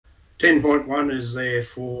10.1 is there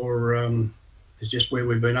for, is just where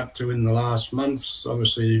we've been up to in the last months.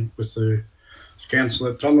 Obviously, with the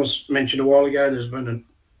councillor Thomas mentioned a while ago, there's been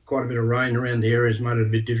quite a bit of rain around the area, has made it a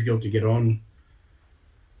bit difficult to get on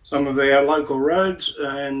some of our local roads,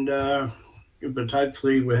 and but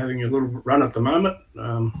hopefully we're having a little run at the moment.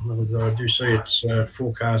 Although I do see it's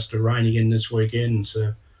forecast to rain again this weekend,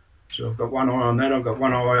 so I've got one eye on that. I've got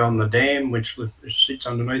one eye on the dam, which sits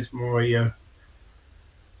underneath my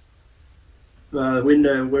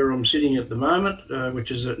window where I'm sitting at the moment,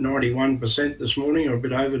 which is at 91% this morning, or a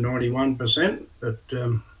bit over 91%. But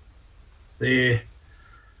their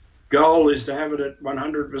goal is to have it at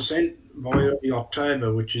 100% by early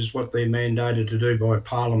October, which is what they're mandated to do by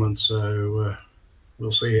Parliament. So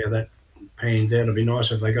we'll see how that pans out. It'd be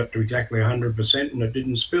nice if they got to exactly 100% and it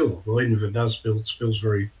didn't spill. Well, even if it does spill, it spills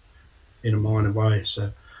very in a minor way.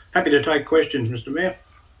 So happy to take questions, Mr. Mayor.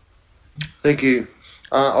 Thank you.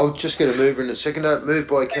 I'll just get a mover in a second. Moved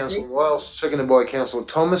by Councillor Wales, seconded by Councillor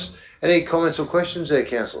Thomas. Any comments or questions there,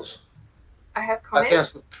 councillors? I have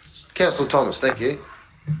comments. Councillor Thomas, thank you.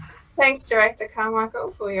 Thanks, Director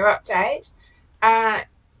Carmichael, for your update.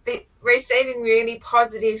 Receiving really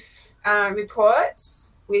positive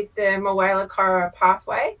reports with the Mulwala Corridor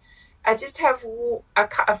pathway. I just have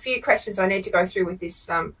a few questions I need to go through with this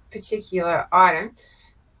particular item.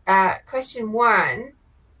 Question one,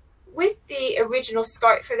 with the original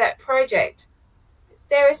scope for that project,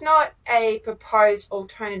 there is not a proposed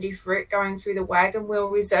alternative route going through the Wagon Wheel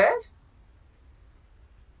Reserve?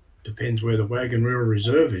 Depends where the Wagon Wheel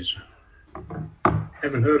Reserve is.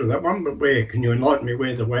 Haven't heard of that one, but where? Can you enlighten me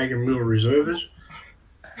where the Wagon Wheel Reserve is?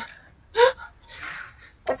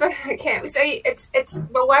 I suppose I can. So it's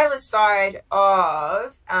Mulwala's side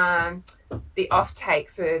of the offtake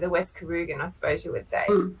for the West Koorugan, I suppose you would say.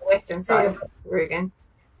 The western side of West Koorugan.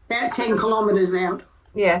 About 10 kilometres out.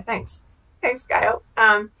 Yeah, thanks. Thanks, Gail.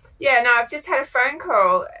 Yeah, no, I've just had a phone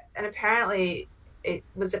call, and apparently it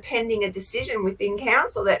was pending a decision within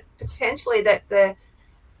council that potentially that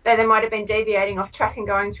they might have been deviating off track and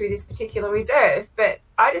going through this particular reserve, but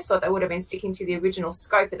I just thought they would have been sticking to the original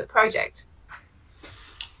scope of the project.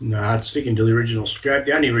 No, it's sticking to the original scope.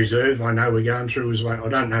 The only reserve I know we're going through is, I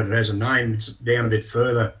don't know if it has a name, it's down a bit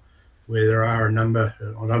further where there are a number,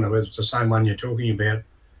 I don't know whether it's the same one you're talking about.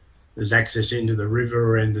 There's access into the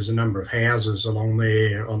river and there's a number of houses along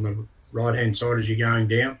there on the right-hand side as you're going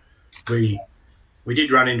down. We did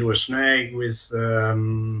run into a snag with, I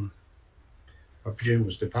presume it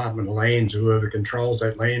was Department of Lands, whoever controls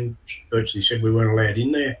that land, virtually said we weren't allowed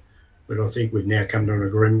in there. But I think we've now come to an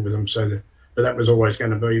agreement with them. But that was always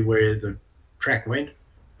going to be where the track went.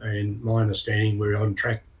 And my understanding, we're on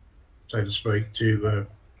track, so to speak, to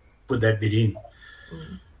put that bit in.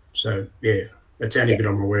 So, yeah. That's the only bit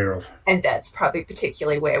I'm aware of. And that's probably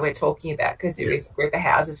particularly where we're talking about, because there is a group of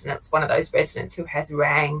houses and it's one of those residents who has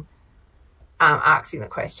rang asking the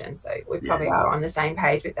question. So we probably are on the same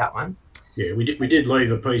page with that one. Yeah, we did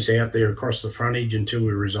leave a piece out there across the frontage until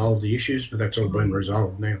we resolved the issues, but that's all been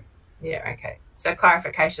resolved now. Yeah, okay. So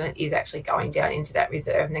clarification, it is actually going down into that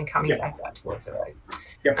reserve and then coming back out towards the road.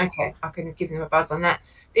 Yep. Okay, I can give them a buzz on that.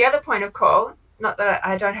 The other point of call, not that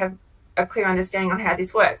I don't have a clear understanding on how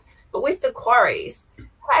this works, but with the quarries,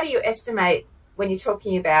 how do you estimate when you're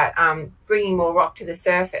talking about bringing more rock to the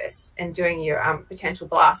surface and doing your potential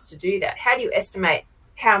blasts to do that? How do you estimate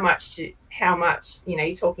how much, you know,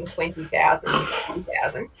 you're talking 20,000,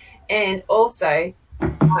 50,000, and also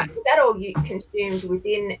is that all you consumed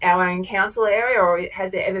within our own council area, or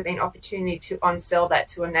has there ever been opportunity to on-sell that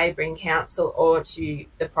to a neighbouring council or to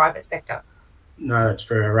the private sector? No, it's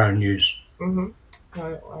for our own use. Mm-hmm.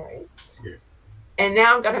 No worries. Yeah. And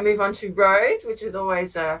now I'm going to move on to roads, which is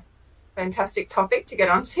always a fantastic topic to get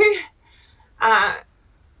onto.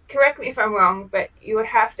 Correct me if I'm wrong, but you would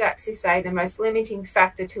have to actually say the most limiting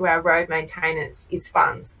factor to our road maintenance is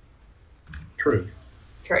funds. True.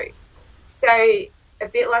 So a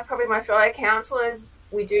bit like probably my fellow councillors,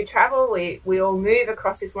 we do travel, we all move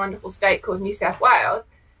across this wonderful state called New South Wales.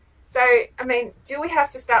 So, I mean, do we have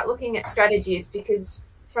to start looking at strategies? Because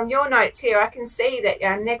from your notes here, I can see that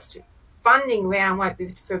our next funding round won't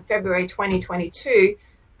be for February 2022.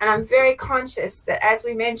 And I'm very conscious that, as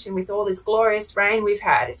we mentioned, with all this glorious rain we've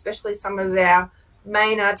had, especially some of our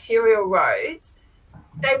main arterial roads,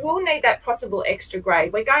 they will need that possible extra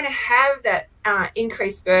grade. We're going to have that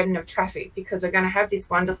increased burden of traffic because we're going to have this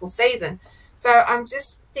wonderful season. So I'm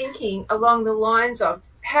just thinking along the lines of,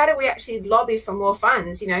 how do we actually lobby for more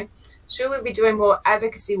funds? You know, should we be doing more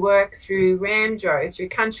advocacy work through RAMDRO, through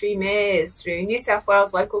country mayors, through New South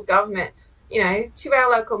Wales local government, to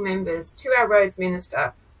our local members, to our roads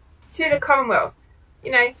minister, to the Commonwealth?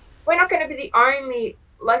 we're not going to be the only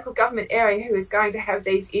local government area who is going to have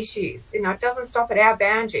these issues. You know, it doesn't stop at our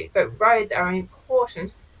boundary, but roads are an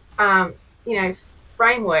important,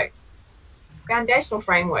 framework, foundational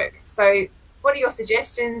framework. So what are your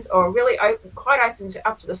suggestions, or really quite open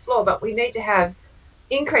up to the floor, but we need to have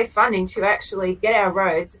increased funding to actually get our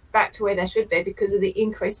roads back to where they should be because of the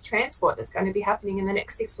increased transport that's going to be happening in the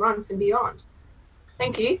next 6 months and beyond.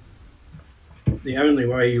 Thank you. The only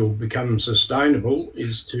way you'll become sustainable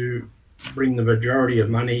is to bring the majority of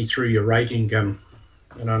money through your rate income.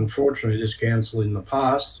 And unfortunately, this council in the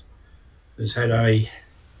past has had a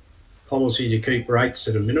policy to keep rates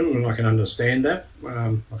at a minimum, and I can understand that.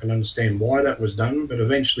 I can understand why that was done, but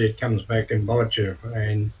eventually it comes back and bites you.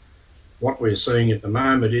 And what we're seeing at the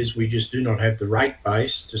moment is we just do not have the rate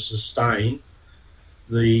base to sustain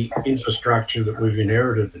the infrastructure that we've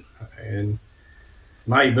inherited. And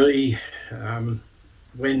maybe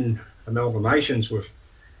when amalgamations were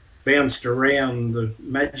bounced around, the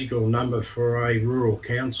magical number for a rural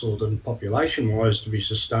council and population-wise to be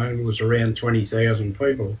sustained was around 20,000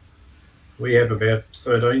 people. We have about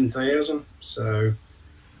 13,000, so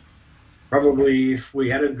probably if we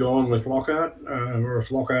had gone with Lockhart, or if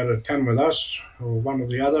Lockhart had come with us, or one or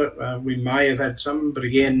the other, we may have had some, but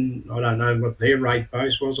again, I don't know what their rate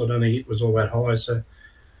base was. I don't think it was all that high. So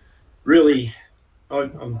really,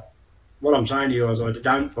 what I'm saying to you is I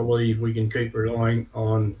don't believe we can keep relying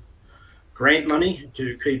on grant money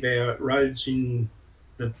to keep our roads in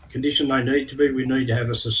the condition they need to be. We need to have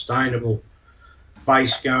a sustainable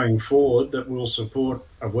base going forward that will support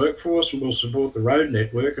a workforce and will support the road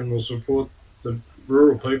network and will support the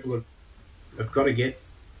rural people that have got to get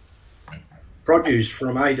produce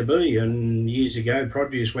from A to B. And years ago,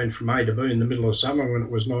 produce went from A to B in the middle of summer when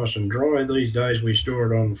it was nice and dry. These days we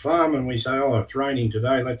store it on the farm and we say, oh, it's raining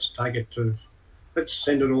today, let's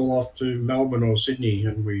send it all off to Melbourne or Sydney,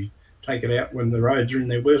 and we take it out when the roads are in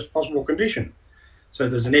their worst possible condition. So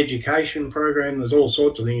there's an education program, there's all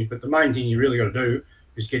sorts of things, but the main thing you really got to do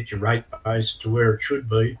is get your rate base to where it should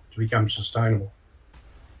be to become sustainable.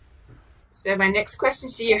 So my next question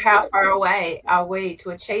to you, how far away are we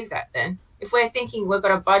to achieve that then? If we're thinking we've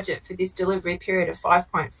got a budget for this delivery period of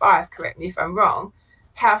 5.5, correct me if I'm wrong,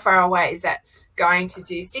 how far away is that going to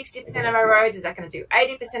do 60% of our roads? Is that going to do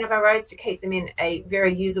 80% of our roads to keep them in a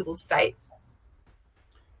very usable state?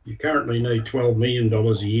 You currently need $12 million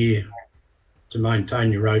a year to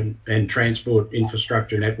maintain your road and transport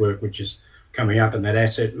infrastructure network, which is coming up in that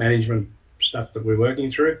asset management stuff that we're working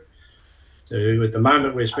through. So at the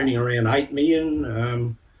moment we're spending around $8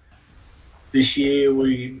 million. This year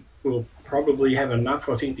we will probably have enough,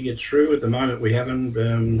 I think, to get through. At the moment we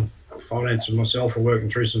haven't. Finance and myself are working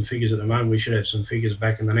through some figures at the moment. We should have some figures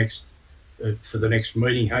back in the next for the next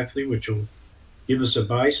meeting, hopefully, which will give us a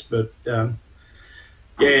base. But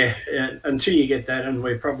until you get that, and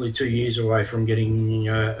we're probably 2 years away from getting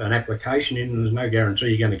an application in, there's no guarantee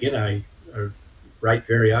you're going to get a rate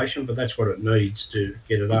variation, but that's what it needs to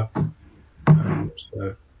get it up.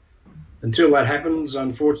 So until that happens,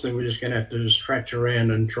 unfortunately, we're just going to have to scratch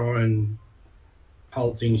around and try and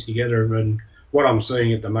hold things together. And what I'm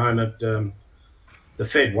seeing at the moment, the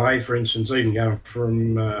Fed Way, for instance, even going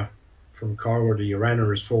from Kaiwa to Urannah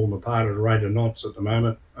has fallen apart at a rate of knots at the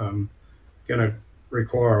moment. Going to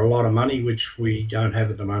require a lot of money, which we don't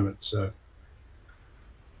have at the moment. So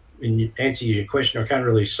in answer to your question, I can't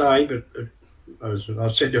really say, but I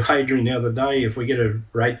said to Adrian the other day, if we get a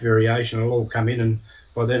rate variation, it'll all come in, and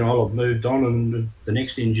by then I'll have moved on, and the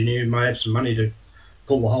next engineer may have some money to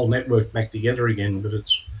pull the whole network back together again, but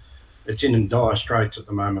it's in dire straits at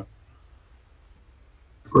the moment.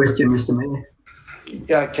 Question, Mr. Mayor.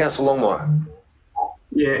 Yeah, Councillor Longmire.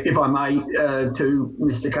 Yeah, if I may, to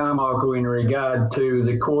Mr. Carmichael in regard to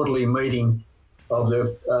the quarterly meeting of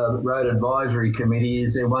the Road Advisory Committee,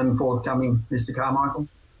 is there one forthcoming, Mr. Carmichael?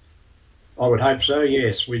 I would hope so,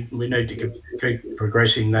 yes. We need to keep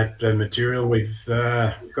progressing that material. We've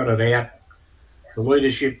got it out. The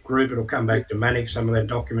leadership group, it'll come back to Mannix, some of that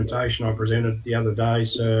documentation I presented the other day,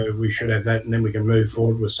 so we should have that, and then we can move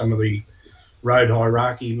forward with some of the road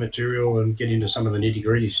hierarchy material and get into some of the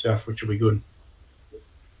nitty-gritty stuff, which will be good.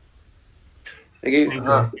 Thank you.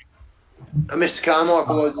 Mr.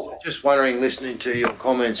 Carmichael, I was just wondering, listening to your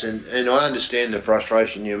comments, and I understand the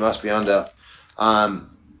frustration you must be under,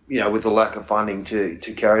 with the lack of funding to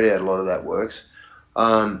carry out a lot of that works.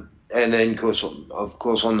 And then, of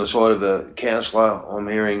course, on the side of the councillor, I'm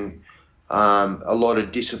hearing a lot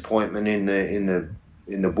of disappointment in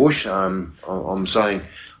the bush. I'm saying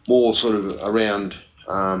more sort of around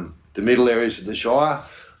the middle areas of the Shire,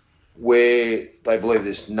 where they believe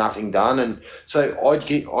there's nothing done. And so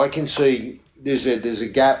I can see there's a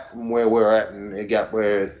gap from where we're at and a gap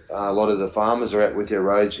where a lot of the farmers are at with their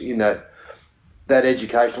roads. In that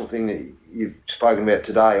educational thing that you've spoken about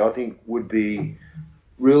today, I think would be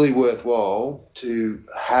really worthwhile to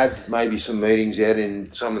have maybe some meetings out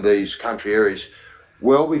in some of these country areas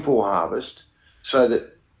well before harvest, so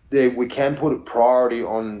that we can put a priority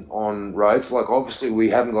on roads. Like, obviously we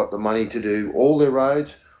haven't got the money to do all their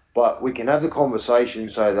roads, but we can have the conversation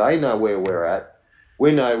so they know where we're at.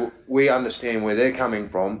 We understand where they're coming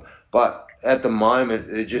from, but at the moment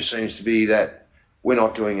it just seems to be that we're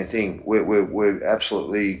not doing a thing. We're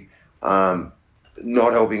absolutely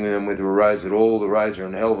not helping them with the roads at all. The roads are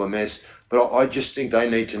in a hell of a mess. But I just think they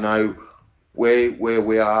need to know where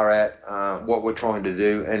we are at, what we're trying to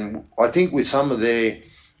do. And I think with some of their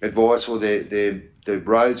advice or the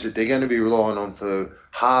roads that they're going to be relying on for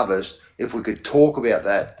harvest, if we could talk about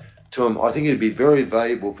that to them, I think it'd be very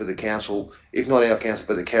valuable for the council, if not our council,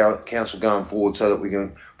 but the council going forward, so that we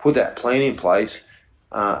can put that plan in place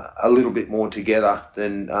a little bit more together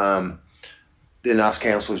than us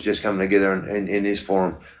councillors just coming together in this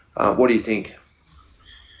forum. What do you think?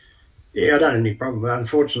 Yeah, I don't have any problem.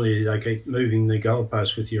 Unfortunately, they keep moving the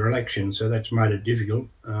goalposts with your election, so that's made it difficult.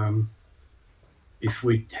 If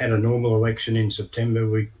we had a normal election in September,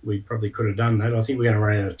 we probably could have done that. I think we're going to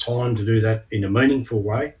run out of time to do that in a meaningful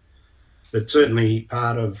way. But certainly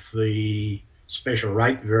part of the special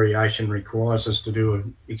rate variation requires us to do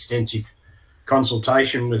an extensive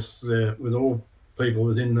consultation with all people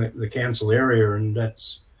within the council area, and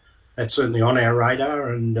that's certainly on our radar,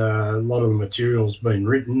 and a lot of the material's been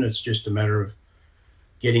written. It's just a matter of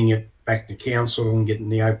getting it back to council and getting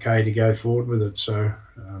the okay to go forward with it. So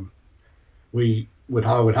I would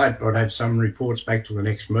hope I'd have some reports back to the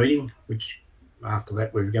next meeting, which after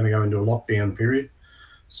that we're going to go into a lockdown period.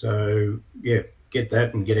 So yeah, get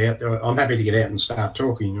that and get out there. I'm happy to get out and start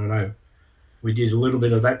talking. I know we did a little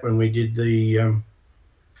bit of that when we did the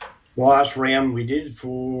last round we did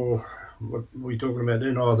for, what were we talking about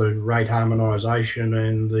then? Oh, the rate harmonisation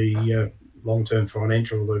and the long-term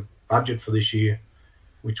financial, the budget for this year,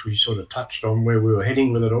 which we sort of touched on where we were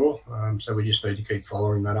heading with it all. So we just need to keep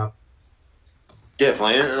following that up.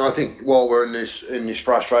 Definitely, and I think while we're in this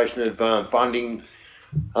frustration of funding,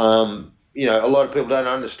 a lot of people don't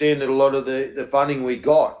understand that a lot of the funding we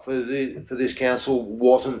got for this council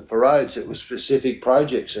wasn't for roads. It was specific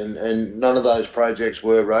projects, and none of those projects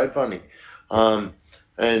were road funding. And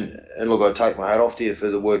look, I take my hat off to you for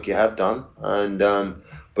the work you have done.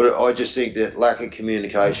 But I just think that lack of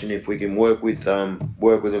communication, if we can work with them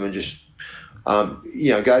and just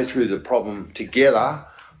go through the problem together,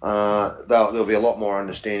 there'll be a lot more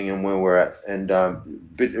understanding on where we're at. And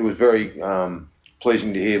but it was very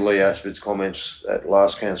pleasing to hear Lee Ashford's comments at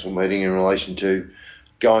last council meeting in relation to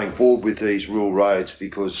going forward with these rural roads,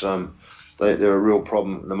 because they're a real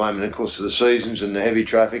problem at the moment. Of course, the seasons and the heavy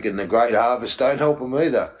traffic and the great harvest don't help them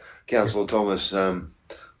either, Councillor Thomas.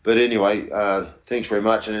 But anyway, thanks very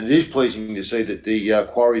much. And it is pleasing to see that the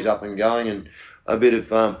quarry's up and going and a bit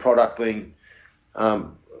of product being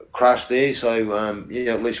crushed there. So,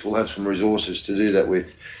 at least we'll have some resources to do that with.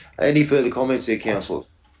 Any further comments there, Councillors?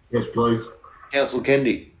 Yes, please. Councillor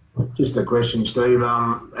Kennedy. Just a question, Steve.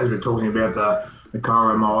 As we're talking about the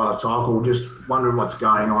Corowa Moala cycle, just wondering what's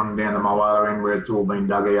going on down the Moala end where it's all been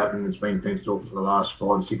dug out and it's been fenced off for the last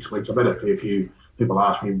 5 to 6 weeks. I bet a fair few people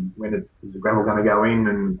ask me when is the gravel going to go in,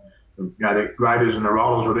 and the graders and the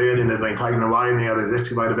rollers were there, then they've been taken away, and now there's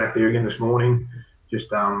excavator back there again this morning. Just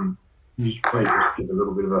please just give a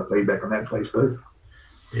little bit of a feedback on that, please, Steve.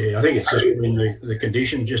 Yeah, I think it's just been the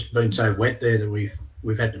condition just been so wet there that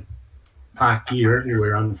we've had to park gear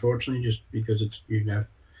everywhere, unfortunately, just because it's,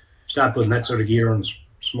 start putting that sort of gear on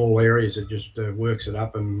small areas, it just works it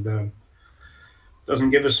up and doesn't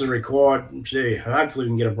give us the required. Hopefully we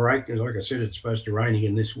can get a break. Like I said, it's supposed to rain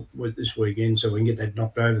again this weekend, so we can get that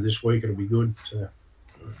knocked over this week. It'll be good. So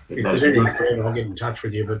if there's anything further, I'll get in touch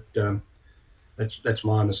with you. But that's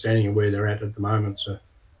my understanding of where they're at the moment. So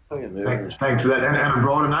thanks for that. And on a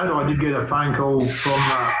brighter note, I did get a phone call from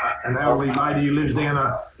an elderly lady who lives down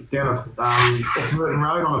a Merton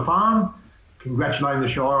Road on a farm, congratulating the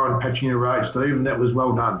Shire on patching the road, Steve, and that was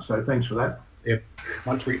well done. So thanks for that. Yep.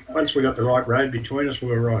 Once we got the right road between us, we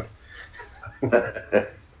were right.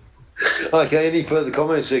 Okay, any further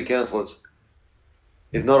comments there, councillors?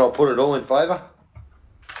 If not, I'll put it all in favour.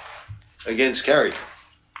 Against, carried.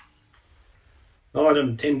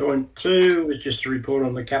 Item 10.2 is just a report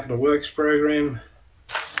on the Capital Works program.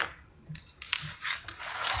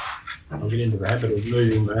 I'll get into the habit of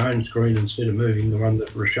moving my own screen instead of moving the one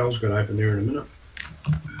that Rochelle's got open there in a minute.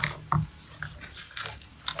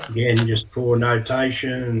 again, just for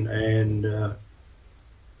notation, and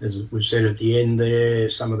as we've said at the end there,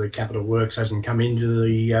 some of the capital works hasn't come into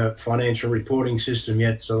the financial reporting system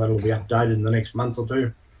yet, so that'll be updated in the next month or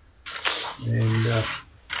two, and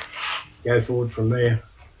go forward from there.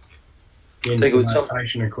 Again,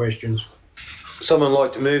 notation and questions. Someone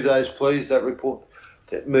like to move those, please, that report.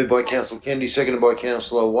 Moved by Councillor Kennedy, seconded by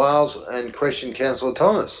Councillor Wales, and question Councillor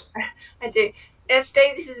Thomas. I do. Now,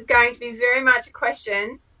 Steve, this is going to be very much a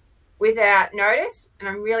question without notice, and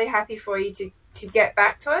I'm really happy for you to get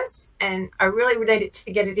back to us, and I really need it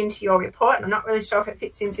to get it into your report, and I'm not really sure if it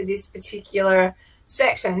fits into this particular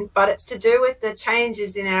section, but it's to do with the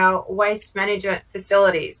changes in our waste management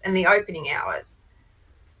facilities and the opening hours.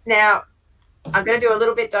 Now, I'm going to do a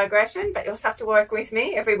little bit digression, but you'll have to work with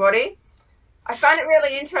me, everybody. I find it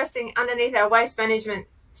really interesting underneath our waste management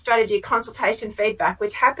strategy consultation feedback,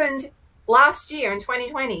 which happened last year in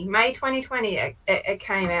 2020, May 2020, it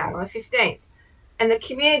came out on the 15th. And the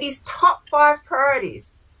community's top 5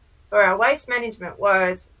 priorities for our waste management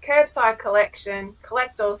was curbside collection,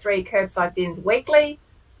 collect all 3 curbside bins weekly,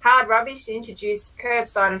 hard rubbish, introduce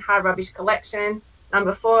curbside and hard rubbish collection.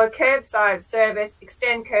 Number 4, curbside service,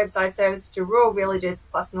 extend curbside service to rural villages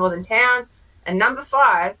plus northern towns. And number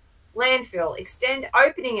 5, landfill, extend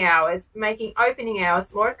opening hours, making opening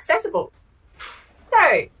hours more accessible.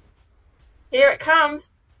 So here it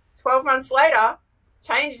comes, 12 months later,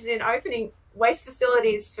 changes in opening waste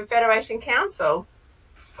facilities for Federation Council.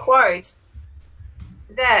 Quote,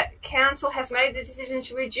 that council has made the decision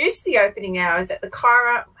to reduce the opening hours at the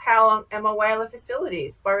Kyra, Howlong and Mulwala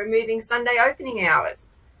facilities by removing Sunday opening hours.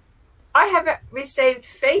 I have received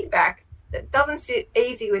feedback that doesn't sit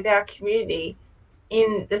easy with our community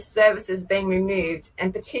in the services being removed,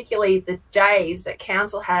 and particularly the days that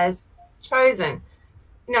council has chosen.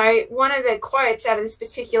 You know, one of the quotes out of this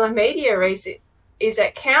particular media recent is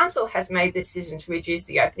that council has made the decision to reduce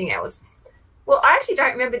the opening hours. Well, I actually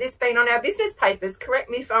don't remember this being on our business papers, correct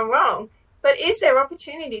me if I'm wrong, but is there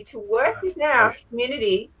opportunity to work with our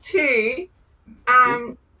community to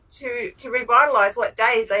revitalise what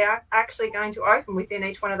days they are actually going to open within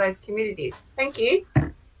each one of those communities? Thank you.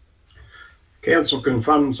 Council can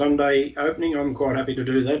fund Sunday opening. I'm quite happy to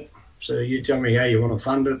do that. So you tell me how you want to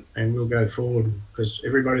fund it and we'll go forward, because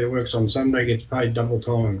everybody that works on Sunday gets paid double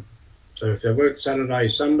time. So if they work Saturday,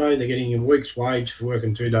 Sunday, they're getting a week's wage for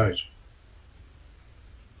working 2 days.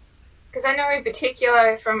 Because I know in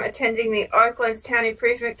particular from attending the Oaklands Town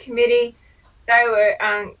Improvement Committee, they were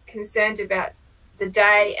concerned about the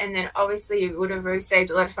day, and then obviously you would have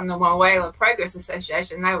received a letter from the Mulwala Progress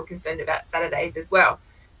Association. They were concerned about Saturdays as well.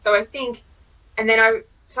 So I think, and then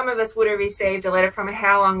some of us would have received a letter from a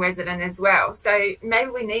Howlong resident as well. So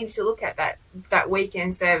maybe we need to look at that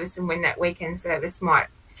weekend service and when that weekend service might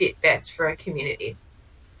fit best for a community.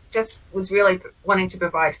 Just was really wanting to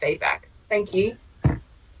provide feedback. Thank you.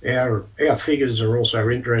 Our figures are also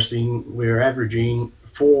interesting. We're averaging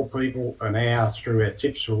 4 people an hour through our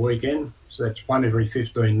tips for weekend, so that's 1 every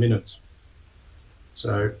 15 minutes.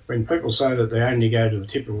 So when people say that they only go to the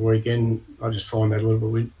tip of a weekend, I just find that a little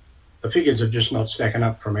bit, the figures are just not stacking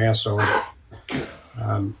up from our side.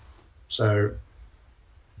 So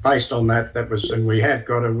based on that,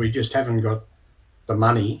 and we just haven't got the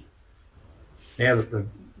money. Now that the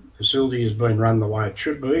facility has been run the way it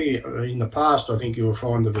should be. In the past, I think you will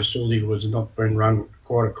find the facility was not been run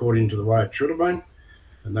quite according to the way it should have been,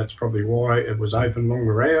 and that's probably why it was open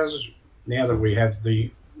longer hours. Now that we have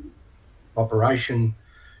the operation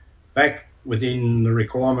back within the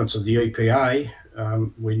requirements of the EPA,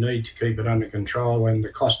 we need to keep it under control, and the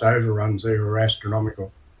cost overruns there are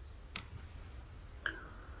astronomical.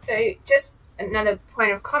 So just another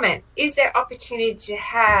point of comment, is there opportunity to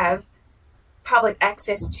have public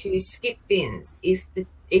access to skip bins if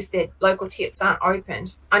the local tips aren't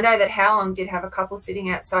opened? I know that Howlong did have a couple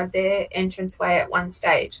sitting outside their entranceway at one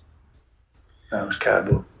stage. That was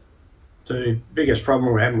cardboard. The biggest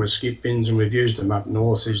problem we're having with skip bins, and we've used them up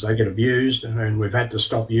north, is they get abused, and we've had to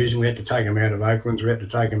stop using. We had to take them out of Oaklands. We had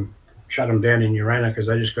to shut them down in Urannah because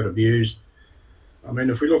they just got abused. I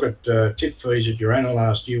mean, if we look at tip fees at Urannah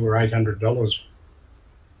last year were $800.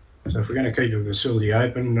 So if we're going to keep the facility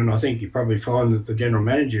open, and I think you probably find that the general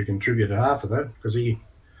manager contributed half of that because he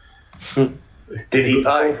did he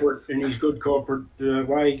pay? In his good corporate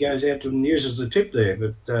way, he goes out and uses the tip there.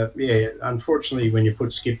 But yeah, unfortunately, when you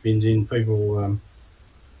put skip bins in, people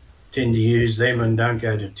tend to use them and don't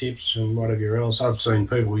go to tips and whatever else. I've seen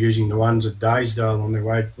people using the ones at Daysdale on their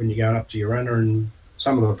way when you're going up to Urannah, and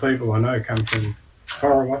some of the people I know come from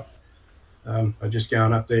Corowa. Are just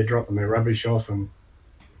going up there, dropping their rubbish off, and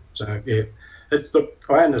so yeah,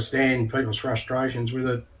 I understand people's frustrations with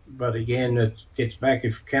it. But again, it gets back,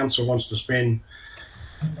 if council wants to spend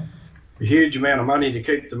a huge amount of money to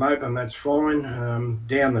keep them open, that's fine.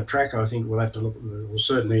 Down the track, I think we'll have to look, well,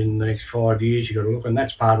 certainly in the next 5 years, you've got to look, and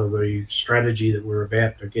that's part of the strategy that we're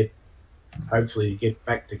about to get, hopefully get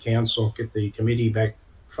back to council, get the committee back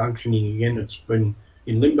functioning again. It's been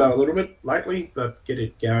in limbo a little bit lately, but get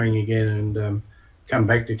it going again and come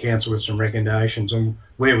back to council with some recommendations on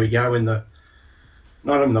where we go in the,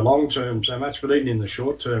 not in the long term so much, but even in the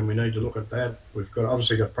short term, we need to look at that. We've got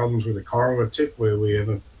obviously got problems with the Corowa tip, where we have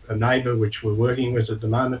a neighbour which we're working with at the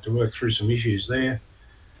moment to work through some issues there.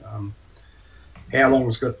 How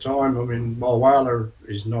long's got time? I mean, Mulwala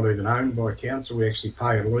is not even owned by council. We actually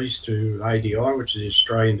pay a lease to ADI, which is the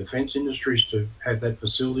Australian Defence Industries, to have that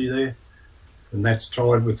facility there. And that's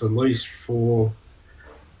tied with the lease for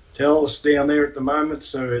Telus down there at the moment.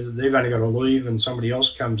 So they've only got to leave and somebody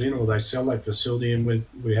else comes in, or they sell that facility, and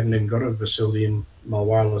we haven't even got a facility in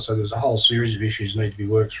Mulwala. So there's a whole series of issues need to be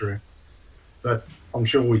worked through. But I'm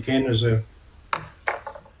sure we can, as a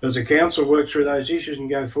council, work through those issues and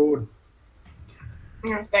go forward.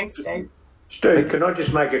 Yeah, thanks, Steve. Steve, can I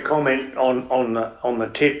just make a comment on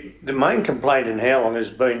the tip? The main complaint in Howlong has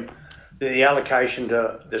been the allocation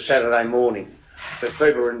to the Saturday morning. That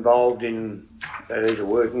people are involved in either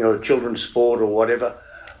working or children's sport or whatever.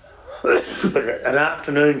 But an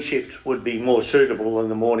afternoon shift would be more suitable than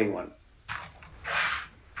the morning one.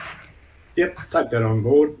 Yep, take that on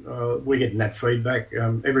board. We're getting that feedback.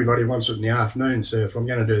 Everybody wants it in the afternoon, so if I'm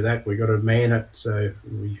going to do that, we've got to man it. So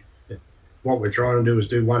what we're trying to do is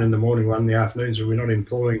do one in the morning, one in the afternoon, so we're not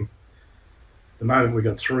employing. At the moment, we've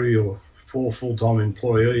got 3 or 4 full-time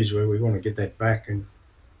employees where we want to get that back and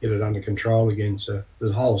get it under control again. So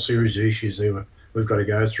there's a whole series of issues there we've got to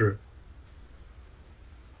go through.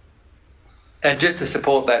 And just to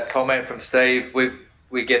support that comment from Steve,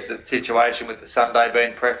 we get the situation with the Sunday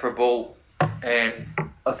being preferable, and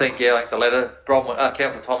I think, yeah, like the letter,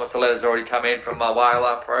 Councillor Thomas, the letter's already come in from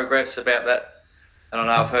Mulwala Progress about that. And I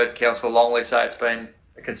know I've heard Councillor Longley say it's been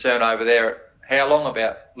a concern over there at Howlong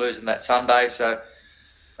about losing that Sunday. So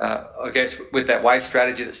I guess with that waste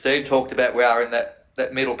strategy that Steve talked about, we are in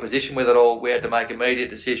that middle position with it all. We had to make immediate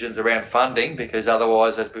decisions around funding, because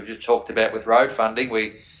otherwise, as we've just talked about with road funding,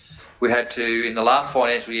 we had to, in the last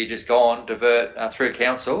financial year just gone, divert through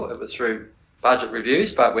council. It was through budget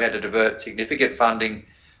reviews, but we had to divert significant funding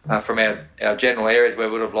from our general areas where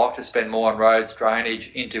we would have liked to spend more on roads,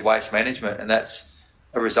 drainage, into waste management. And that's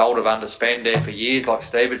a result of underspend there for years, like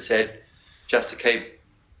Steve had said, just to keep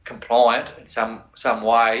compliant in some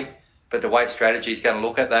way. But the waste strategy is going to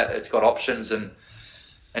look at that. It's got options and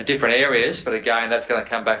different areas, but again, that's going to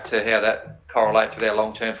come back to how that correlates with our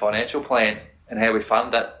long-term financial plan and how we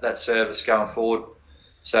fund that service going forward.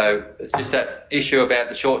 So it's just that issue about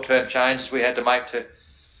the short-term changes we had to make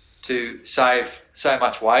to save so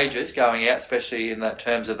much wages going out, especially in the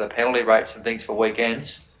terms of the penalty rates and things for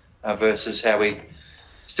weekends, versus how we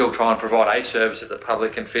still try and provide a service that the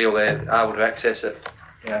public can feel they're able to access it,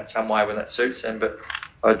 in some way when that suits them. But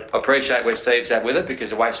I appreciate where Steve's at with it,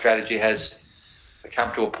 because the waste strategy has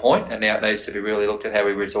come to a point, and now it needs to be really looked at how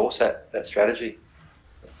we resource that strategy.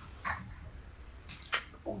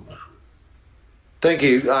 Thank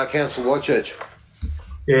you, Councillor Whitechurch.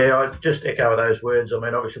 Yeah, I just echo those words. I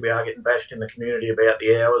mean, obviously we are getting bashed in the community about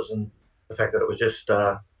the hours and the fact that it was just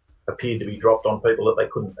appeared to be dropped on people that they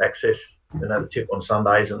couldn't access, the tip on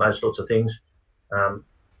Sundays and those sorts of things.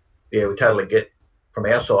 Yeah, we totally get from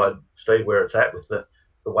our side, Steve, where it's at with the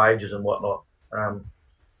wages and whatnot.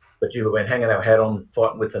 But we've been hanging our hat on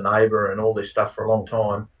fighting with the neighbour and all this stuff for a long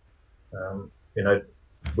time.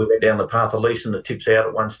 We went down the path of leasing the tips out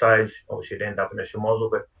at one stage. Obviously, it'd end up in a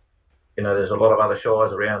schmozzle, but there's a lot of other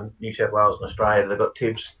shires around New South Wales and Australia that have got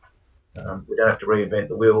tips. We don't have to reinvent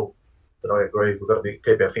the wheel, but I agree we've got to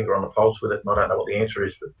keep our finger on the pulse with it. And I don't know what the answer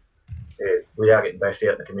is, but yeah, we are getting bashed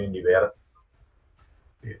out in the community about it.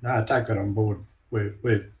 Yeah, no, I take that on board.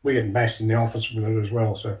 We're getting bashed in the office with it as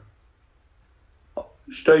well. So,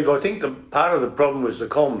 Steve, I think the part of the problem was the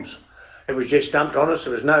comms. It was just dumped on us.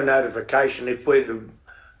 There was no notification. If we'd have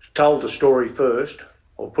told the story first,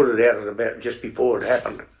 or put it out at about just before it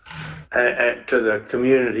happened, to the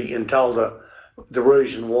community, and told the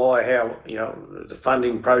reason why, how the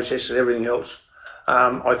funding process and everything else,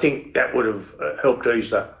 I think that would have helped ease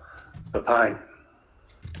the pain.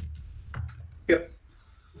 Yep.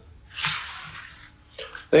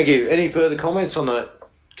 Thank you. Any further comments on that,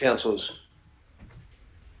 councillors?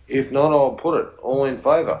 If not, I'll put it. All in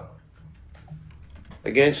favour?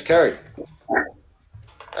 Against? Carried.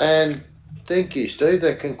 And thank you, Steve.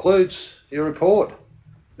 That concludes your report.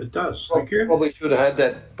 It does. Thank you. Probably should have had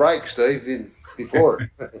that break, Steve, before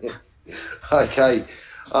it. Okay,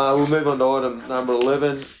 we'll move on to item number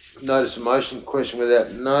 11, notice of motion, question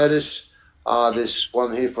without notice. There's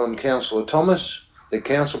one here from Councillor Thomas. The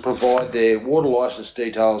council provide their water licence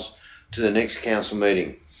details to the next council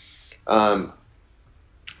meeting.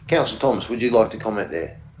 Councillor Thomas, would you like to comment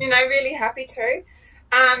there? Really happy to.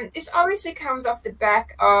 This obviously comes off the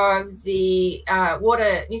back of the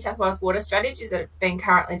New South Wales water strategies that have been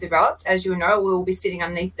currently developed. As you know, we will be sitting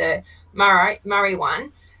underneath the Murray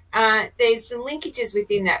one. There's some linkages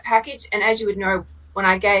within that package, and as you would know, when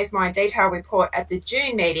I gave my detailed report at the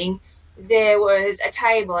June meeting, there was a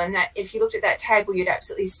table, and that if you looked at that table, you'd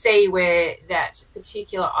absolutely see where that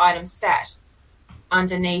particular item sat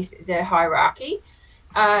underneath the hierarchy.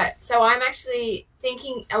 So I'm actually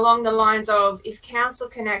thinking along the lines of if council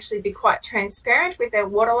can actually be quite transparent with their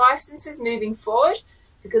water licences moving forward,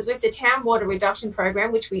 because with the town water reduction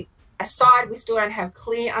program, which we still don't have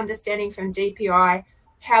clear understanding from DPI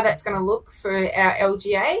how that's going to look for our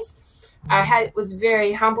LGAs. I was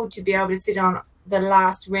very humbled to be able to sit on the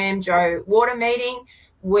last Ramjo water meeting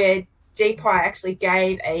where DPI actually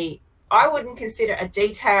gave I wouldn't consider a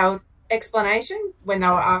detailed explanation when they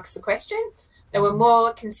were asked the question. They were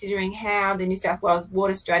more considering how the New South Wales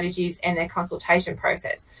water strategies and their consultation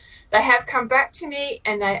process. They have come back to me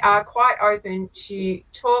and they are quite open to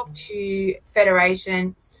talk to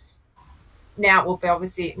Federation. Now, we'll be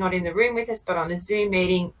obviously not in the room with us, but on the Zoom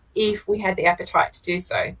meeting, if we had the appetite to do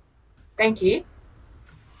so. Thank you.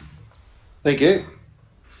 Thank you.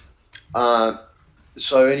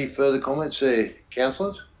 So any further comments there,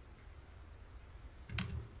 councillors?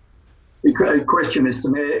 The question,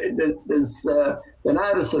 Mr Mayor, does the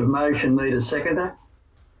notice of motion need a seconder?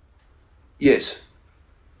 Yes.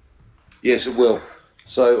 Yes, it will.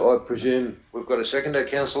 So I presume we've got a seconder,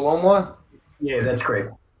 Councillor Longmire? Yeah, that's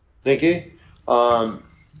correct. Thank you. Got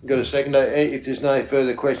a seconder. If there's no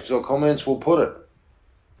further questions or comments, we'll put it.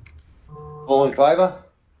 All in favour?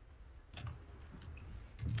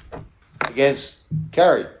 Against?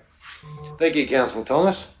 Carried. Thank you, Councillor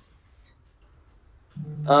Thomas.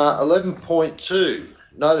 11.2,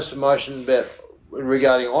 notice of motion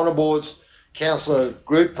regarding honour boards, councillor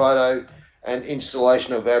group photo and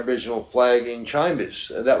installation of Aboriginal flag in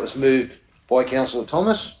chambers. That was moved by Councillor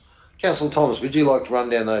Thomas. Councillor Thomas, would you like to run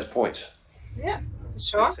down those points? Yeah,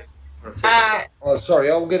 sure.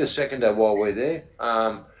 Sorry, I'll get a seconder while we're there.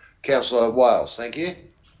 Councillor Wales, thank you.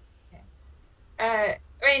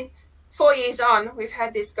 4 years on, we've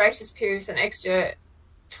had this gracious period of an extra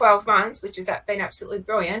 12 months, which has been absolutely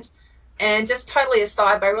brilliant. And just totally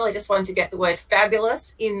aside, but I really just wanted to get the word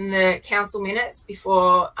fabulous in the council minutes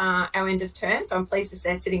before our end of term. So I'm pleased to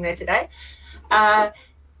say sitting there today.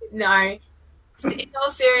 No, in all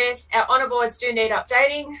serious, our honour boards do need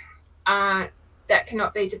updating. That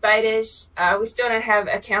cannot be debated. We still don't have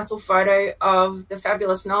a council photo of the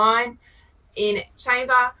Fabulous Nine in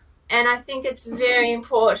chamber. And I think it's very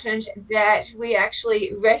important that we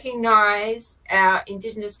actually recognise our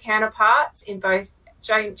Indigenous counterparts in both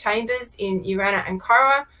chambers in Urannah and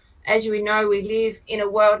Corowa. As you know, we live in a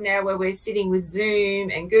world now where we're sitting with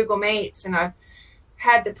Zoom and Google Meets, and I've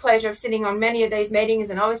had the pleasure of sitting on many of these meetings,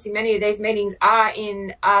 and obviously many of these meetings are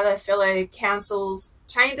in other fellow councils'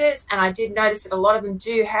 chambers, and I did notice that a lot of them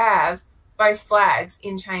do have both flags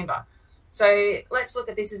in chamber. So let's look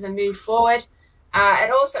at this as a move forward.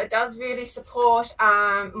 It also does really support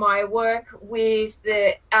my work with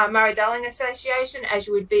the Murray-Darling Association. As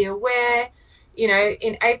you would be aware,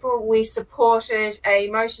 in April we supported a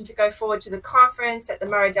motion to go forward to the conference that the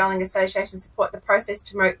Murray-Darling Association support the process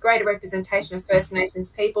to promote greater representation of First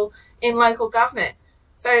Nations people in local government.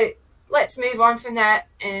 So let's move on from that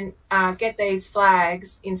and get these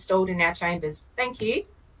flags installed in our chambers. Thank you.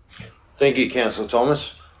 Thank you, Councillor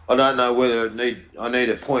Thomas. I don't know whether I need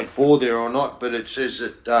a point 4 there or not, but it says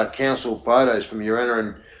that council photos from Urannah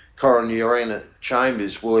and Corowa and Urannah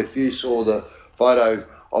chambers. Well, if you saw the photo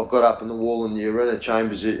I've got up on the wall in the Urannah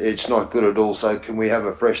chambers, it's not good at all. So can we have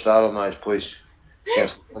a fresh start on those, please?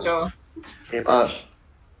 Sure.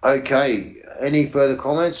 Okay. Any further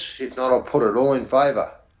comments? If not, I'll put it. All in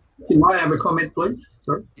favour? Can I have a comment, please?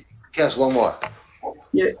 Sorry. Councillor Longmire.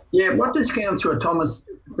 Yeah. What does Councillor Thomas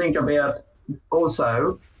think about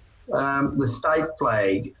also the state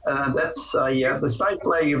flag? That's the state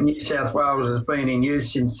flag of New South Wales has been in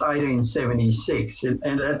use since 1876,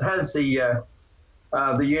 and it has the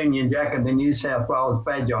Union Jack and the New South Wales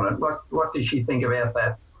badge on it. What does she think about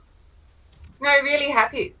that? No, really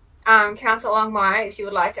happy. Councillor Longmire, if you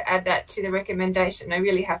would like to add that to the recommendation, I'm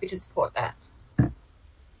really happy to support that.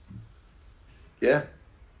 Yeah.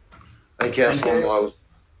 And Councillor Longmire.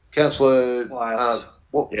 Councillor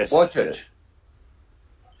yes. Whitechurch.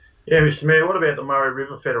 Yeah, Mr. Mayor, what about the Murray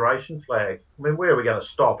River Federation flag? I mean, where are we going to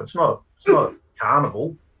stop? It's not a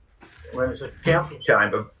carnival. I mean, it's a council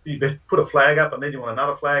chamber. You just put a flag up and then you want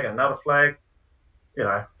another flag and another flag. You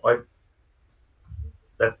know, I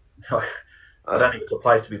don't think it's a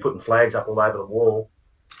place to be putting flags up all over the wall.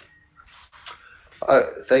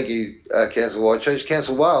 Thank you, Councillor Whitecheese.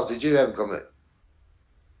 Councillor Wales, did you have a comment?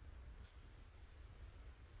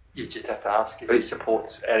 You just have to ask if he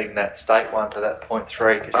supports adding that state one to that point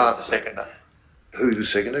 3 because he was the seconder. Who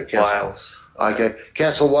was seconder? Wales. Okay.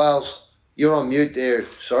 Councillor Wales, you're on mute there.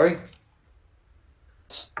 Sorry?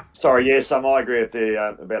 Sorry, yes, I agree with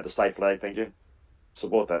about the state flag. Thank you.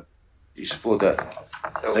 Support that. You support that?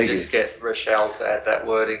 So we'll just get Rochelle to add that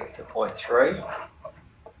wording to point 3.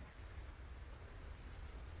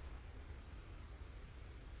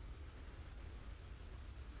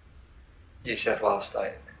 New South Wales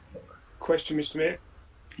State. Question, Mr. Mayor.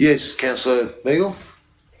 Yes, Councillor Meagle.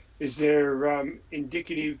 Is there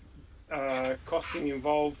indicative costing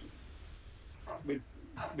involved with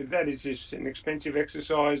that? Is this an expensive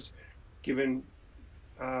exercise given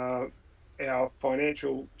our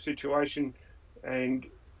financial situation, and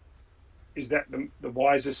is that the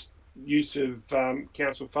wisest use of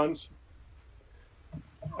council funds?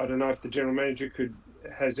 I don't know if the General Manager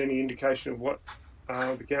has any indication of what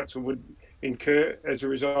the council would incur as a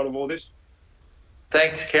result of all this.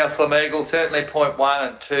 Thanks, Councillor Meagle. Certainly point 1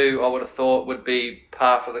 and 2 I would have thought would be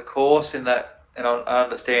par for the course in that, and I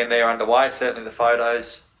understand they're underway. Certainly the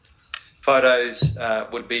photos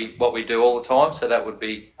would be what we do all the time, so that would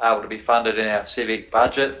be able to be funded in our civic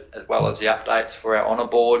budget, as well as the updates for our honour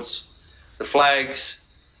boards. The flags,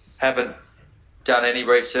 haven't done any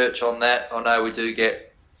research on that. I know we do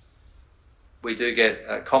get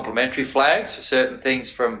complimentary flags for certain things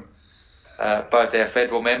from both our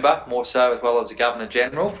federal member, more so, as well as the Governor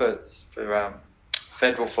General for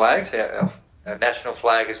federal flags, our national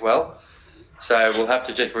flag as well. So we'll have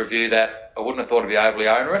to just review that. I wouldn't have thought it'd be overly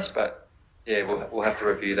onerous, but yeah, we'll have to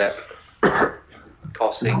review that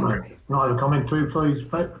costing. Can I have a comment too, please,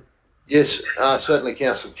 Pat? Yes, certainly,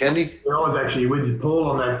 Councillor Kennedy. I was actually with Paul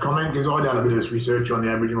on that comment because I done a bit of research on the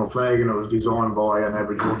Aboriginal flag, and it was designed by an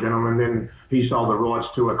Aboriginal gentleman. Then he sold the rights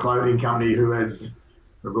to a clothing company who has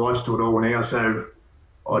the rights to it all now. So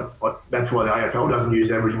that's why the AFL doesn't use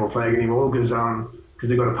the Aboriginal flag anymore, because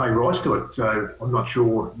they've got to pay rights to it. So I'm not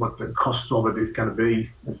sure what the cost of it is going to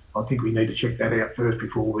be. I think we need to check that out first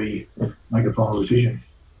before we make a final decision.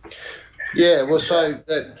 Yeah, well, so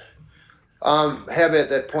that. How about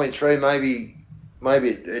that point 3? Maybe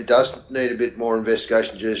it does need a bit more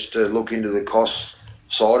investigation just to look into the cost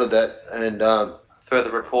side of that and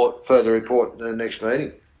further report in the next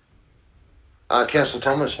meeting. Councillor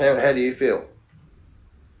Thomas, how do you feel?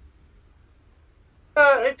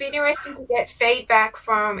 Well, it'd be interesting to get feedback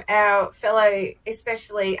from our fellow,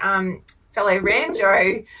 especially fellow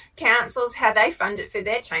Ramjo councils, how they fund it for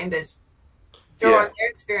their chambers, draw on their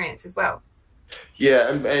experience as well.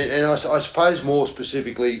 Yeah, and I suppose more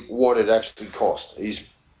specifically what it actually costs is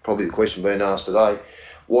probably the question being asked today.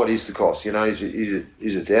 What is the cost? You know, is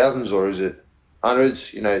it thousands or is it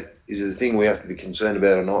hundreds? You know, is it a thing we have to be concerned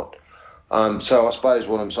about or not? So I suppose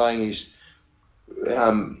what I'm saying is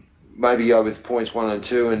maybe go with points 1 and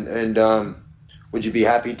 2, and would you be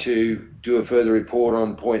happy to do a further report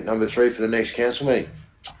on point number 3 for the next council meeting?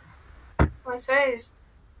 Well, I suppose.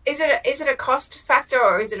 Is it a cost factor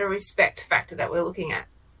or is it a respect factor that we're looking at?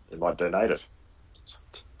 They might donate it.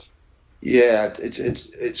 Yeah,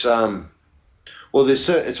 it's well,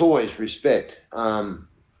 it's always respect, and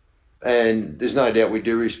there's no doubt we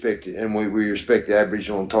do respect it, and we respect the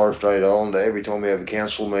Aboriginal and Torres Strait Islander every time we have a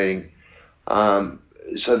council meeting.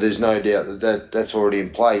 So there's no doubt that's already in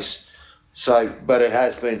place. So, but it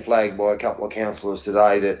has been flagged by a couple of councillors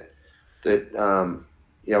today that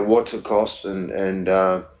you know, what's it cost and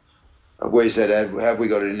where's that at? Have we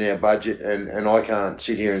got it in our budget? And I can't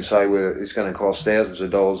sit here and say whether it's going to cost thousands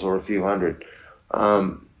of dollars or a few hundred.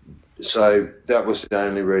 So that was the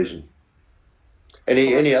only reason.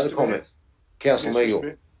 Any other comment? Councillor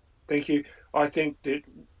Meagle. Thank you. I think that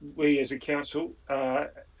we as a council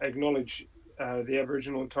acknowledge the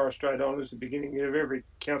Aboriginal and Torres Strait Islanders at the beginning of every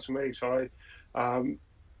council meeting. So I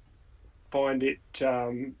find it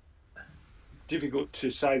difficult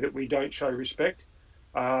to say that we don't show respect.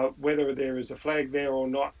 Whether there is a flag there or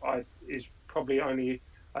not is probably only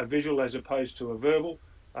a visual as opposed to a verbal.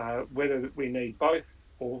 Whether we need both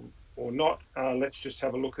or not, let's just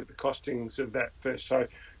have a look at the costings of that first. So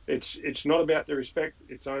it's not about the respect,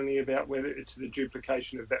 it's only about whether it's the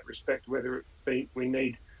duplication of that respect, whether it be we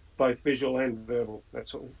need both visual and verbal.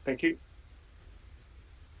 That's all. Thank you.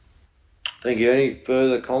 Thank you. Any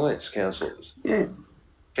further comments, councillors? Yeah.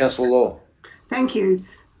 Councillor Law. Thank you.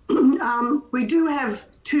 We do have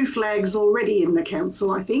 2 flags already in the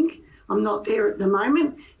council, I think. I'm not there at the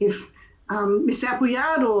moment. If Miss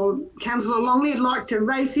Appleyard or Councillor Longley would like to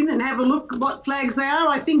race in and have a look at what flags they are,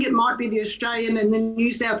 I think it might be the Australian and the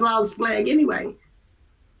New South Wales flag anyway.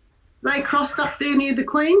 They crossed up there near the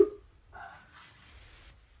Queen?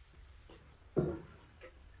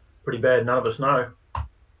 Pretty bad, none of us know.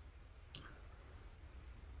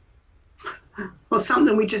 Or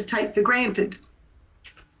something we just take for granted?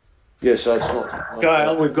 Yes, so it's not.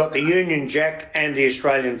 Gail, we've got the Union Jack and the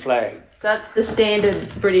Australian flag. So that's the standard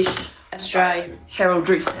British Australian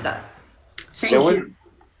heraldry setup. Thank you.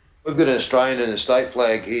 We've got an Australian and a state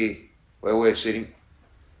flag here where we're sitting.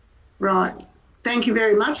 Right. Thank you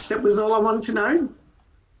very much. That was all I wanted to know.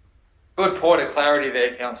 Good point of clarity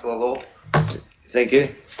there, Councillor Law. Thank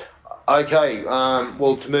you. Okay,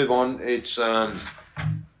 well, to move on, it's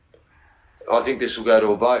I think this will go to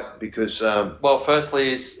a vote because... well,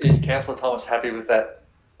 firstly, is Councillor Thomas happy with that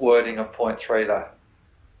wording of point 3, though,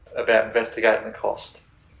 about investigating the cost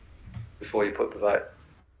before you put the vote?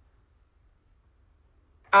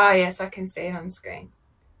 Oh, yes, I can see it on screen.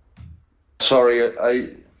 Sorry,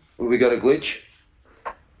 we got a glitch?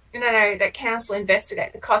 No, that council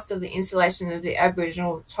investigate the cost of the installation of the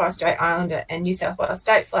Aboriginal, Torres Strait Islander and New South Wales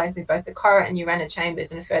state flags in both the Cora and Urana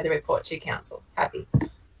chambers and a further report to council. Happy.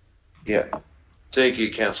 Yeah. Thank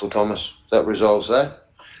you, Councillor Thomas. That resolves that.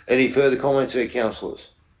 Any further comments here, councillors?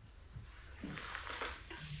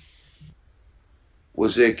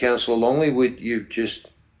 Was there Councillor Longley? Would you just...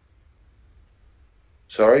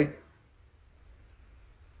 Sorry?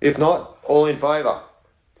 If not, all in favour?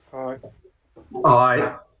 Aye.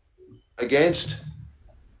 Aye. Against?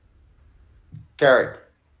 Carried.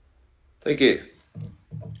 Thank you.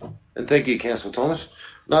 And thank you, Councillor Thomas.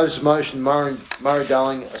 Notice of motion,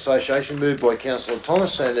 Murray-Darling Association, moved by Councillor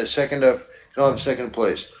Thomas and a seconder. Can I have a second,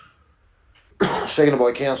 please? Seconded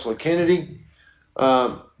by Councillor Kennedy.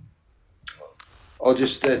 I'll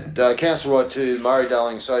just council right to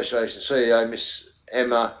Murray-Darling Association CEO, Miss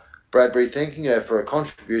Emma Bradbury, thanking her for her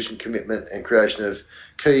contribution, commitment and creation of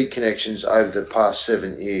key connections over the past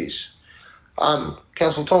 7 years.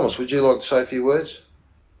 Councillor Thomas, would you like to say a few words?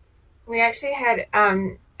 We actually had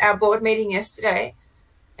our board meeting yesterday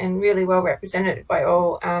and really well represented by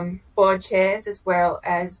all board chairs as well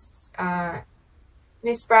as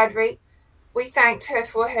Miss Bradbury. We thanked her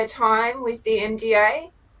for her time with the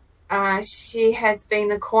MDA. She has been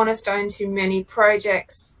the cornerstone to many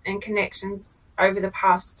projects and connections over the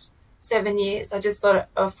past 7 years. I just thought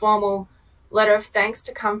a formal letter of thanks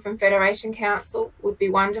to come from Federation Council would be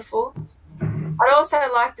wonderful. I'd also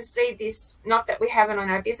like to see this, not that we have it on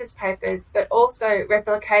our business papers, but also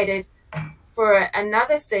replicated for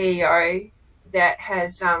another CEO that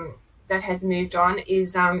has moved on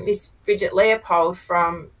is Miss Bridget Leopold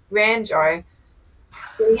from Ramjo.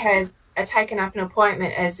 She has taken up an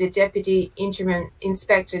appointment as the Deputy Interim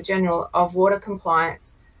Inspector General of Water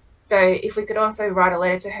Compliance. So if we could also write a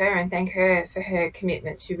letter to her and thank her for her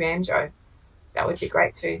commitment to Ramjo, that would be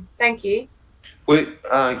great too. Thank you.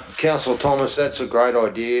 Councillor Thomas, that's a great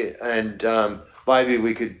idea, and maybe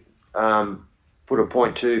we could put a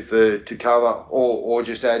point 2 to cover or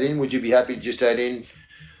just add in. Would you be happy to just add in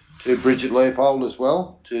to Bridget Leopold as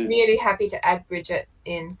well? Really happy to add Bridget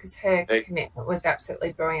in because her commitment was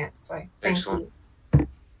absolutely brilliant. So thank you.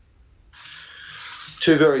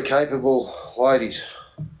 2 very capable ladies.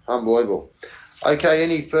 Unbelievable. Okay,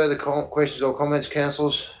 any further questions or comments,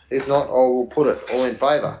 councillors? If not, I will put it. All in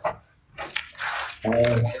favour?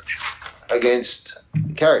 Against?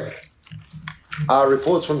 Carried.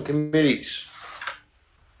 Reports from committees.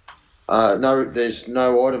 No, there's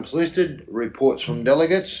no items listed. Reports from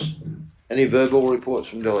delegates. Any verbal reports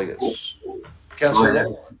from delegates? Councillor?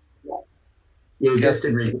 Yeah, just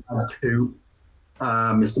in regard to,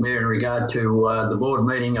 Mr Mayor, in regard to the board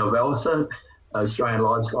meeting of ELSA, Australian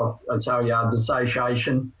Livestock Saleyards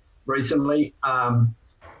Association, recently.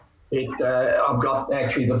 I've got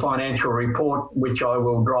actually the financial report, which I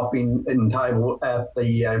will drop in table at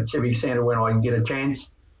the Civic Centre when I can get a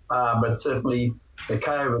chance. But certainly the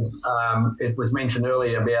COVID, it was mentioned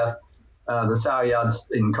earlier about the saleyards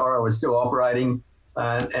in Cora were still operating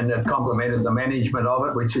and it complemented the management of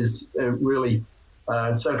it, which is really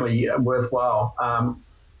certainly worthwhile.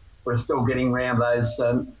 We're still getting around those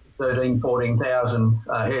 13,000, 14,000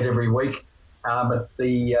 head every week. But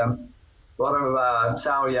a lot of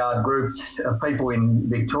saleyard groups, people in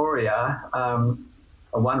Victoria are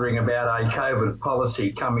wondering about a COVID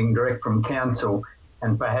policy coming direct from council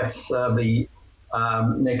and perhaps the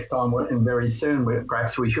next time, and very soon,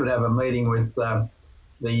 perhaps we should have a meeting with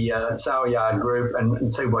the sale yard group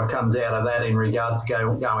and see what comes out of that in regard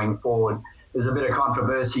to going forward. There's a bit of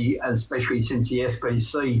controversy, especially since the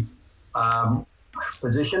SPC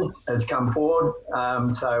position has come forward.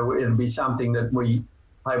 So it'll be something that we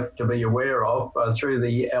hope to be aware of through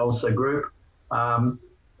the ELSA group.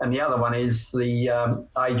 And the other one is the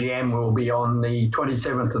AGM will be on the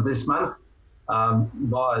 27th of this month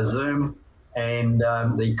via Zoom, and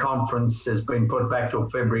the conference has been put back till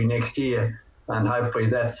February next year, and hopefully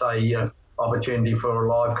that's a opportunity for a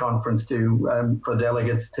live conference to for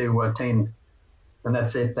delegates to attend. And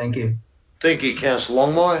that's it. Thank you. Thank you, Councillor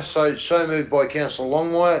Longmire. So moved by Councillor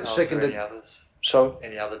Longmire. Seconded. Any others? So.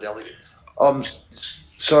 Any other delegates?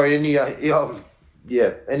 Sorry. Any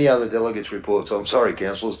other delegates reports? I'm sorry,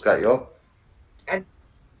 Councillor, to cut you off.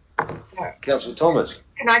 Councillor Thomas.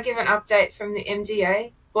 Can I give an update from the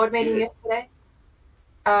MDA board meeting yesterday?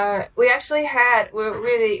 We were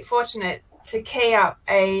really fortunate to key up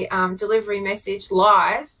a delivery message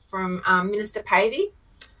live from Minister Pavey,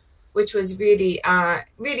 which was really,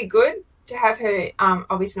 really good to have her,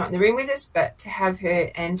 obviously not in the room with us, but to have her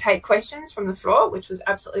and take questions from the floor, which was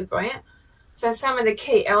absolutely brilliant. So some of the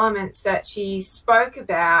key elements that she spoke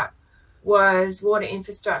about was water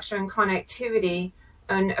infrastructure and connectivity.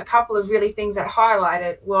 And a couple of really things that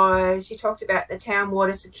highlighted was she talked about the town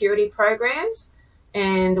water security programs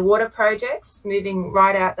and the water projects moving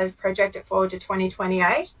right out. They've projected forward to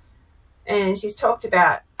 2028. And she's talked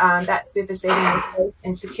about that superseding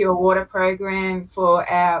and secure water program for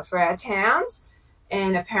our towns.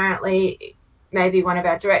 And apparently, maybe one of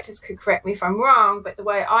our directors could correct me if I'm wrong, but the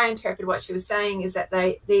way I interpret what she was saying is that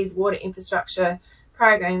these water infrastructure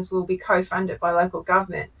programs will be co-funded by local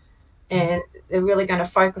government. And they're really going to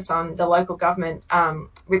focus on the local government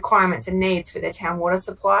requirements and needs for their town water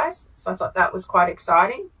supplies. So I thought that was quite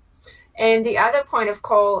exciting. And the other point of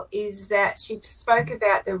call is that she spoke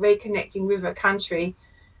about the Reconnecting River Country,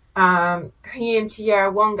 Hume to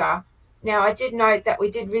Yarrawonga. Now, I did note that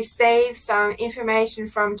we did receive some information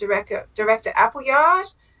from Director Appleyard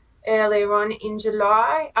earlier on in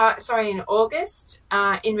in August,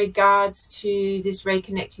 in regards to this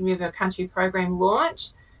Reconnecting River Country program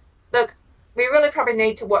launch. Look, we really probably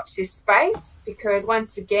need to watch this space because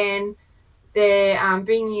once again, they're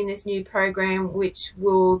bringing in this new program, which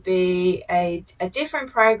will be a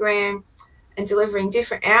different program and delivering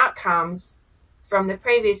different outcomes from the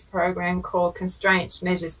previous program called Constraint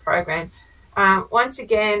Measures Program. Once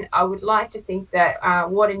again, I would like to think that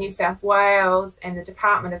Water New South Wales and the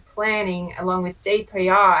Department of Planning, along with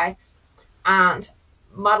DPI, aren't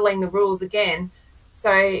muddling the rules again. So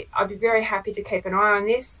I'd be very happy to keep an eye on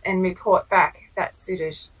this and report back if that's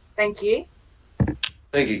suited. Thank you.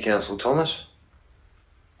 Thank you, Councillor Thomas.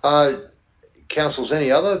 Councillors,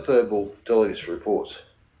 any other verbal delegates reports?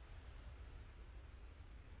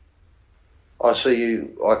 I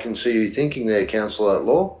can see you thinking there, Councillor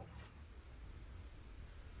Law.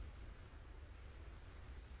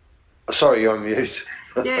 Sorry, you're on mute.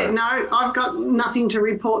 Yeah, no, I've got nothing to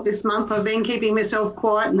report this month. I've been keeping myself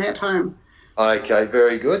quiet and at home. Okay,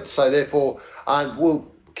 very good. So therefore,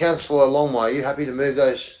 will Councillor Longmire, are you happy to move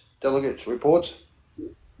those delegates' reports?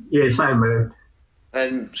 Yes, so moved.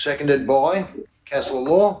 And seconded by Councillor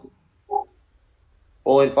Law.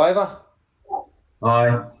 All in favour?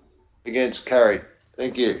 Aye. Against, carried.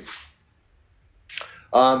 Thank you.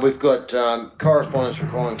 We've got correspondence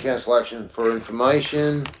requiring council action for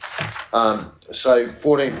information. So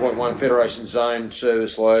 14.1 Federation Zone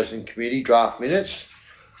Service Liaison Committee draft minutes.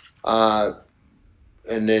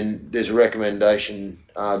 And then there's a recommendation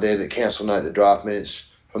there that council note the draft minutes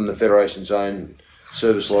from the Federation Zone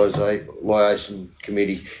Service Liaison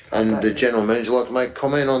Committee. And the General Manager would like to make a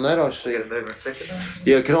comment on that. I see. Get a mover and seconder.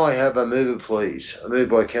 Yeah, can I have a mover, please? A move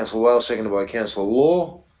by Councillor Wales, seconded by Councillor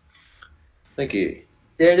Law. Thank you.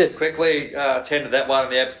 Yeah, just quickly attended that one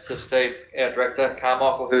in the absence of Steve, our Director,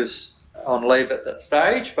 Carmichael, who's on leave at that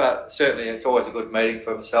stage, but certainly it's always a good meeting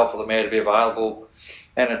for myself or the Mayor to be available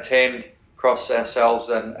and attend across ourselves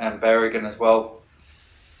and Berrigan as well.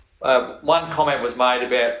 One comment was made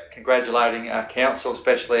about congratulating our council,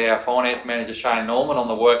 especially our Finance Manager Shane Norman, on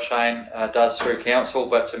the work Shane does through council,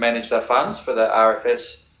 but to manage their funds for the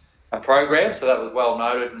RFS program. So that was well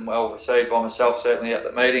noted and well received by myself, certainly at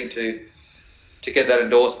the meeting, to get that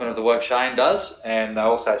endorsement of the work Shane does, and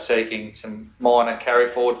also seeking some minor carry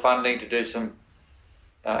forward funding to do some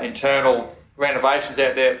internal renovations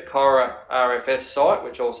out there at the Cora RFS site,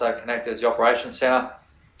 which also connected as the operations centre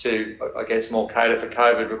to, I guess, more cater for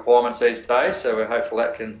COVID requirements these days. So we're hopeful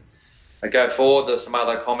that can go forward. There's some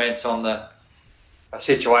other comments on the a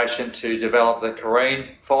situation to develop the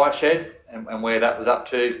Kareen fire shed and where that was up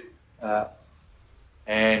to,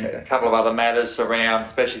 and a couple of other matters around,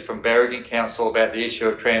 especially from Berrigan Council, about the issue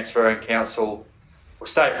of transferring council, or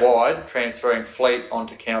statewide, transferring fleet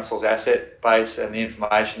onto council's asset base and the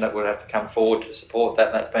information that would have to come forward to support that.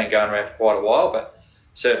 And that's been going around for quite a while, but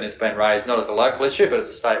certainly it's been raised not as a local issue, but as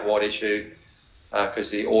a statewide issue, because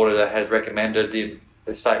the auditor has recommended, the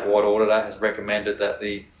statewide auditor has recommended that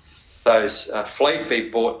those fleet be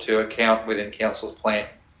brought to account within council's plant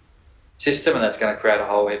system, and that's going to create a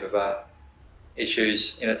whole heap of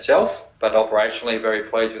issues in itself. But operationally, very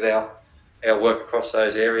pleased with our work across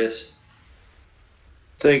those areas.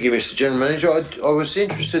 Thank you, Mr. General Manager. I was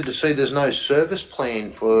interested to see there's no service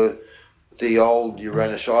plan for the old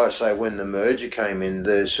Urannah Shire. Say when the merger came in,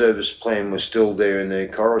 the service plan was still there in the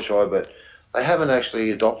Coral Shire, but they haven't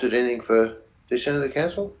actually adopted anything for this end of the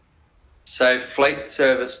council. So fleet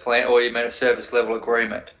service plan, or you meant a service level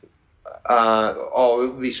agreement? It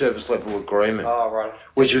would be service level agreement. Oh, right.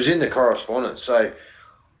 Which was in the correspondence. So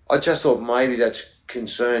I just thought maybe that's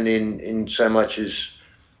concerned in so much as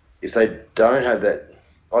if they don't have that.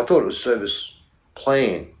 I thought it was service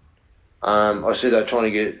plan. I said they're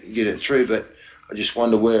trying to get it through, but I just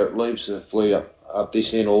wonder where it leaves the fleet up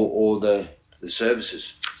this end or the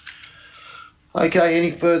services. Okay,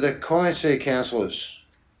 any further comments there, councillors,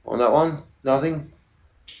 on that one? Nothing?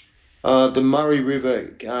 The Murray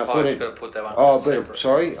River... I've got to put that one.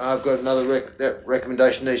 Sorry, I've got another that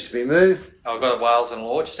recommendation needs to be moved. I've got Wales and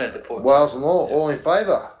Law, just need to put... Wales and Law, all in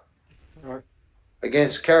favour? Right.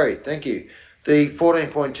 Against, carried, thank you. The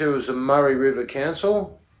 14.2 is the Murray River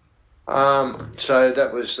Council. So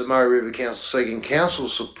that was the Murray River Council seeking council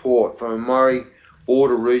support from a Murray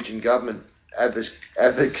Border Region Government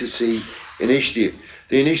Advocacy Initiative.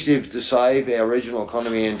 The initiative to save our regional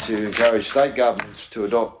economy and to encourage state governments to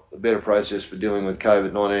adopt a better process for dealing with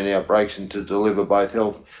COVID-19 outbreaks and to deliver both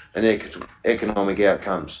health and economic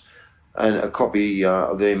outcomes. And a copy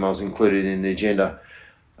of the email is included in the agenda.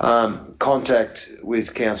 Contact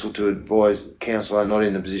with council to advise council are not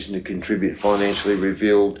in a position to contribute financially,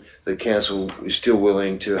 revealed that council is still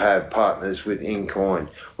willing to have partners with in-kind.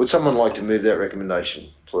 Would someone like to move that recommendation,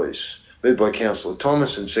 please? Moved by Councillor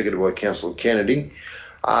Thomas and seconded by Councillor Kennedy.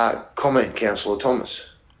 Comment, Councillor Thomas.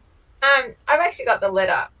 I've actually got the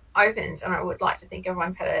letter opened, and I would like to think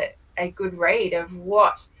everyone's had a good read of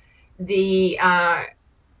what the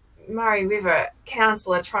Murray River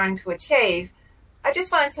Council are trying to achieve. I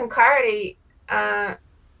just wanted some clarity from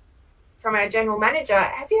our General Manager.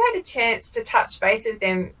 Have you had a chance to touch base with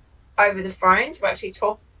them over the phone to actually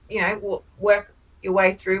talk, work your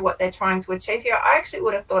way through what they're trying to achieve here? I actually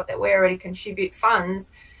would have thought that we already contribute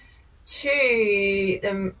funds to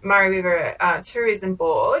the Murray River Tourism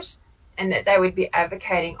Board and that they would be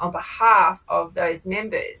advocating on behalf of those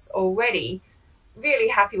members already. Really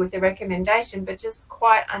happy with the recommendation, but just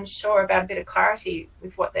quite unsure about a bit of clarity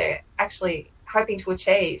with what they're actually hoping to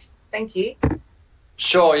achieve. Thank you.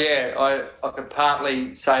 Sure, yeah. I can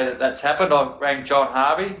partly say that that's happened. I rang John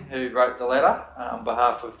Harvey, who wrote the letter on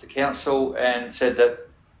behalf of the council, and said that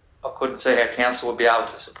I couldn't see how council would be able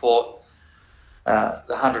to support the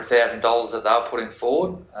 $100,000 that they were putting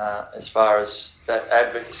forward as far as that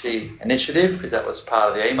advocacy initiative, because that was part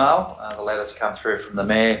of the email. The letter's come through from the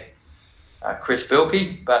Mayor, Chris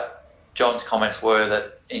Bilkey, but John's comments were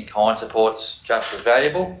that in-kind support's just as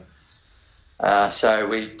valuable. So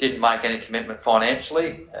we didn't make any commitment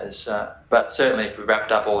financially, but certainly if we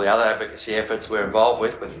wrapped up all the other advocacy efforts we're involved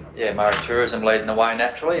with Murray Tourism leading the way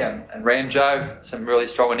naturally, and Ramjo, some really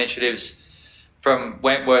strong initiatives from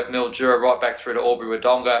Wentworth, Mildura, right back through to Albury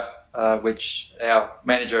Wodonga, which our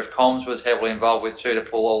manager of comms was heavily involved with too, to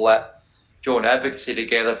pull all that joint advocacy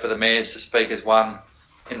together for the mayors to speak as one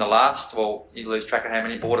in the last. Well, you lose track of how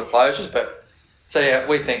many border closures, but so yeah,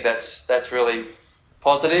 we think that's really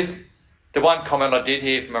positive. The one comment I did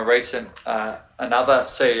hear from a recent another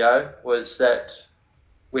CEO was that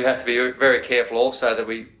we have to be very careful also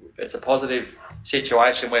that it's a positive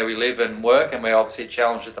situation where we live and work, and we're obviously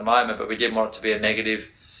challenged at the moment, but we didn't want it to be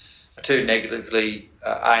a too negatively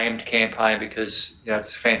aimed campaign, because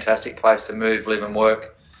it's a fantastic place to move, live and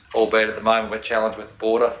work, albeit at the moment we're challenged with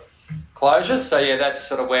border closures. So yeah, that's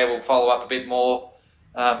sort of where we'll follow up a bit more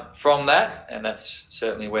from that, and that's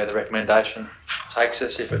certainly where the recommendation takes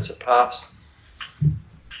us if it's a pass.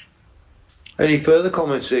 Any further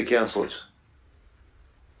comments there, councillors?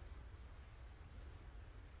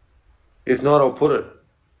 If not, I'll put it.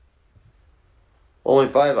 All in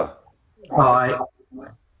favour? Aye.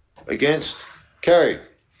 Against? Carried.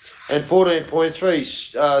 And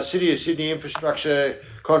 14.3, City of Sydney Infrastructure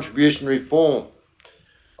Contribution Reform.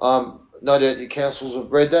 no doubt your councils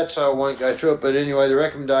have read that, so I won't go through it. But anyway, the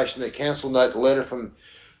recommendation that council note the letter from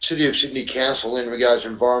City of Sydney Council in regards to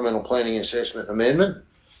environmental planning assessment amendment,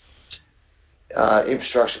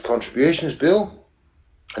 infrastructure contributions bill,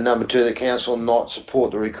 and number 2, the council not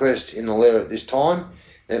support the request in the letter at this time,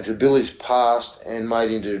 and if the bill is passed and made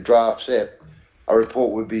into a draft SEP, a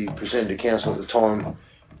report would be presented to council at the time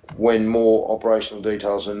when more operational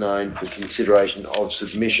details are known for consideration of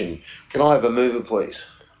submission. Can I have a mover, please?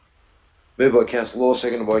 Moved by Councillor Law,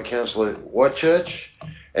 seconded by Councillor Whitechurch.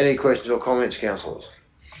 Any questions or comments, councillors?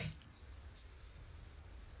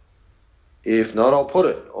 If not, I'll put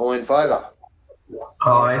it. All in favour?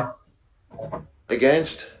 Aye.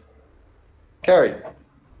 Against? Carried.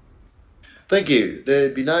 Thank you.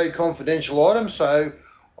 There'd be no confidential items, so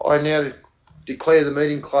I now declare the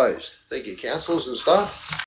meeting closed. Thank you, councillors and staff.